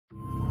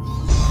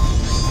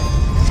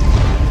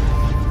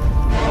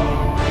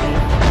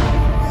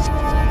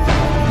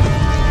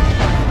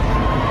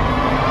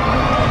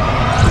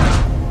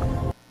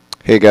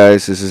Hey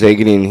guys, this is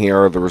Agony, and here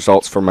are the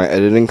results for my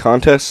editing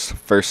contest.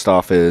 First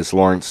off is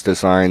Lawrence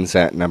Designs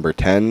at number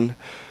 10.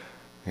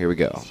 Here we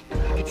go.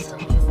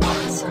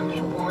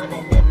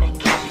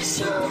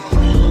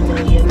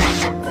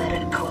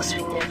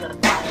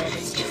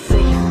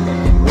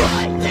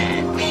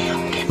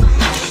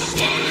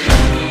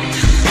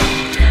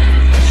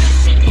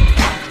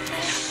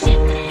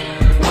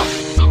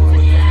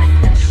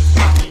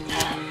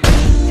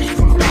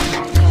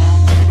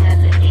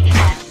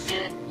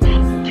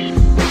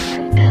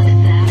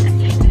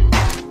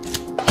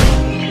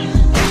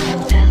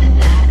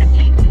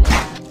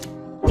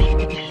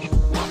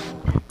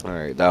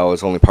 Alright, that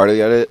was only part of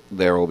the edit.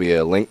 There will be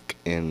a link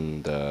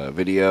in the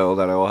video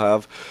that I will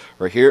have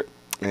right here.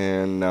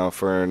 And now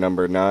for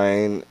number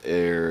 9,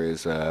 there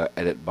is an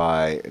edit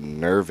by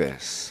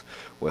Nervous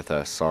with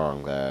a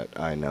song that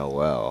I know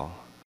well.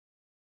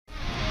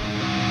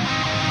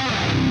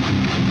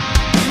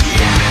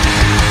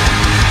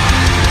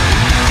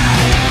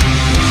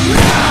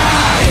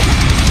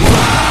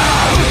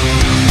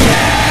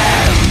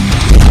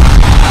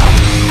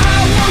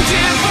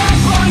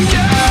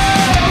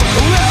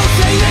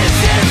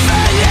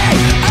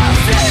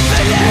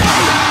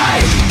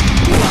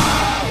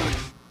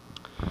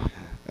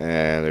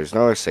 And there's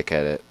another sick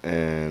edit,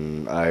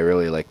 and I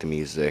really like the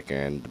music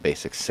and the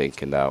basic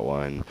sync in that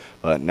one.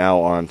 But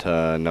now on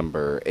to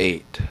number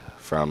 8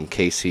 from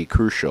KC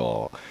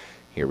Crucial.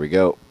 Here we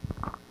go.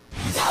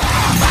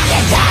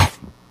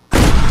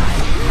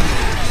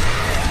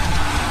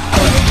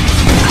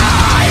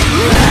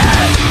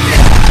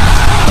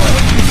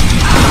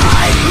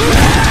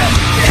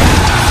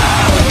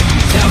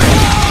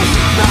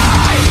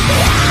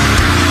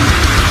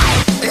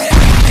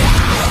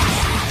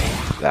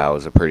 That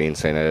was a pretty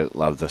insane edit.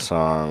 Love the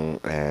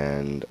song,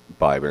 and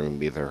by Bring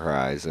Me the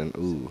Horizon.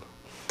 Ooh,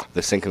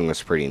 the syncing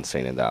was pretty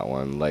insane in that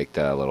one. Like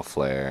the little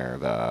flare,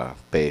 the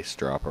bass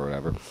drop or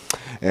whatever.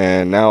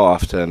 And now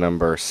off to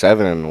number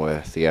 7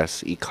 with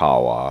Yes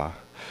Ikawa.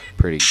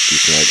 Pretty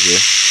decent edit here.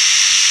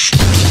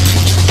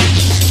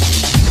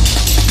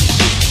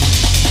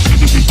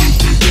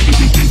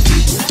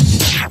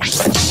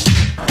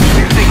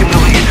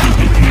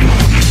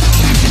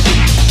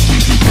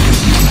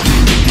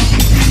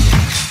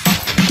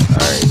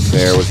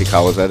 There was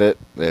Ikawa's edit.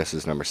 This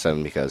is number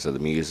 7 because of the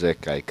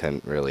music. I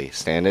couldn't really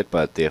stand it,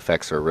 but the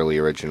effects are really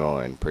original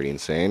and pretty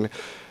insane.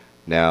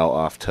 Now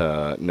off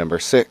to number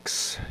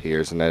 6.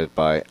 Here's an edit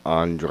by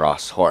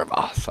Andras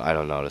Horvath. I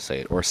don't know how to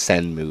say it. Or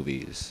Sen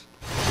Movies.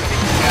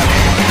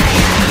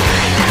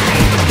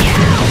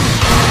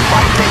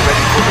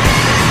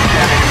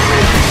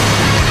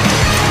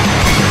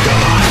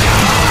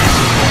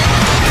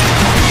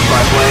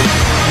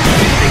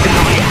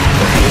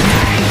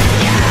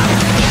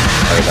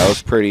 That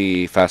was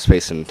pretty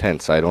fast-paced and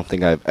intense. I don't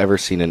think I've ever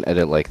seen an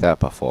edit like that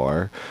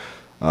before.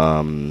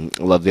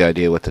 Love the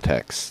idea with the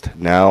text.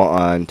 Now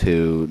on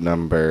to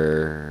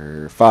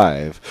number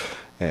 5,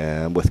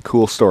 with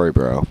Cool Story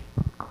Bro.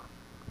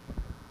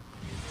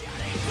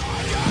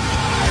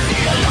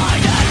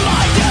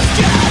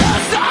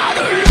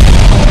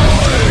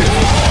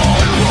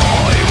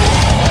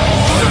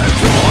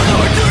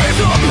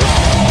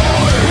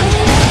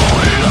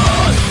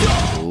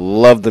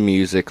 Love the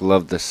music,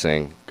 love the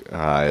sync.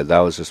 That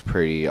was just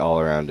pretty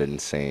all-around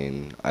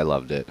insane. I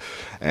loved it.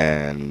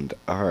 And,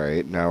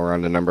 alright, now we're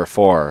on to number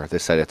 4.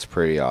 This edit's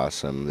pretty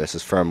awesome. This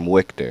is from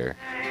Victor.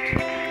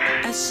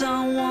 As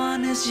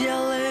someone is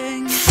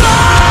yelling,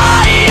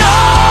 Fire!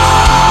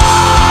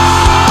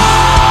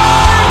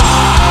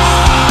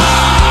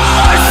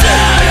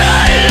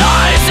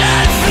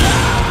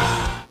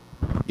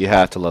 You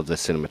have to love the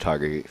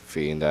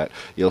cinematography in that.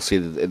 You'll see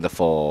in the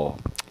full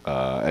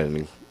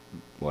editing.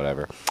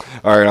 Whatever.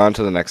 Alright, on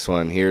to the next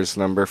one. Here's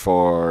number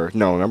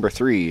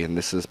 3, and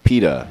this is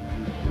PETA.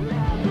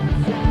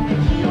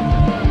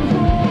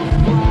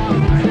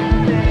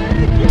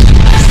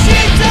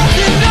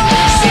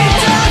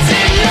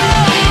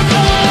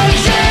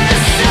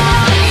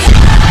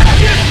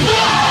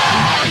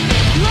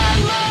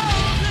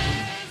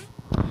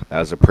 That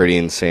was a pretty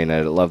insane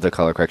edit. Love the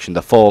color correction.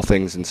 The full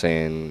thing's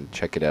insane.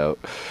 Check it out.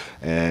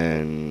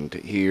 And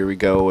here we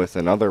go with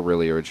another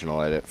really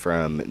original edit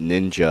from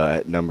Ninja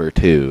at number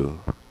 2.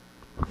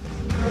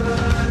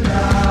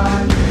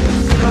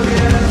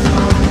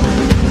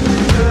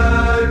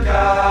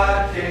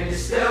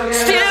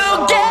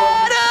 still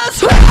get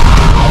us.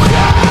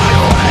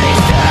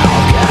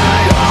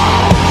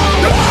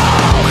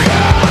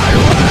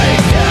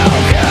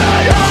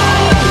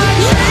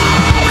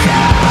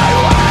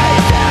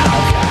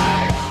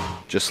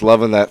 Just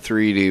loving that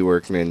 3D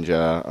work,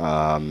 Ninja.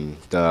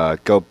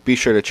 Be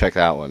sure to check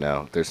that one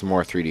out. There's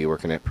more 3D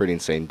work in it. Pretty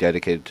insane.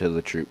 Dedicated to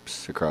the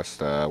troops across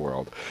the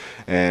world.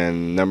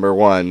 And number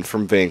 1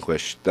 from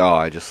Vanquish. Oh,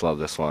 I just love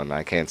this one.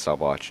 I can't stop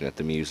watching it.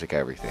 The music,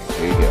 everything.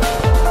 Here you go.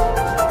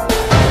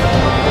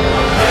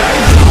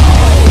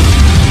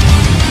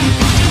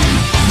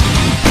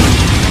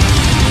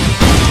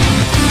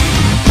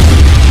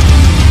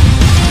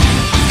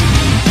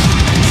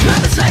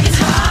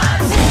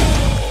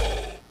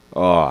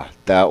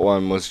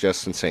 one was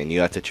just insane.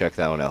 You have to check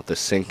that one out. The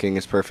syncing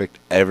is perfect.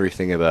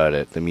 Everything about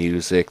it. The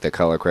music, the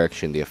color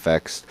correction, the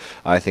effects.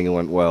 I think it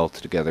went well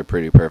together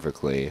pretty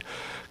perfectly.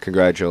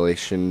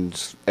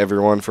 Congratulations,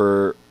 everyone,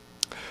 for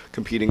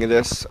competing in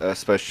this,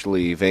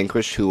 especially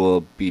Vanquish, who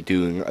will be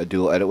doing a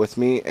dual edit with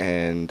me,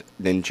 and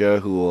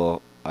Ninja,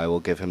 I will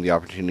give him the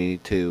opportunity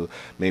to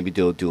maybe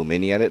do a dual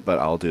mini edit, but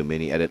I'll do a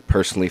mini edit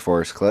personally for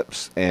his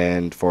clips.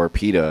 And for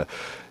PETA,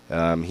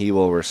 he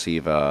will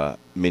receive a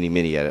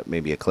mini edit,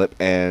 maybe a clip,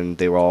 and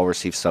they will all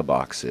receive sub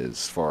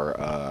boxes for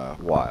a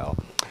while.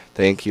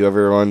 Thank you,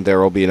 everyone.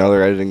 There will be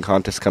another editing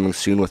contest coming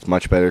soon with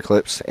much better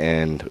clips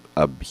and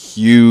a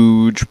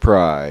huge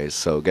prize.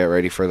 So get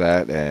ready for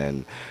that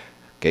and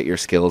get your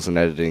skills in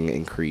editing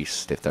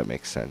increased, if that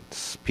makes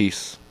sense.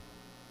 Peace.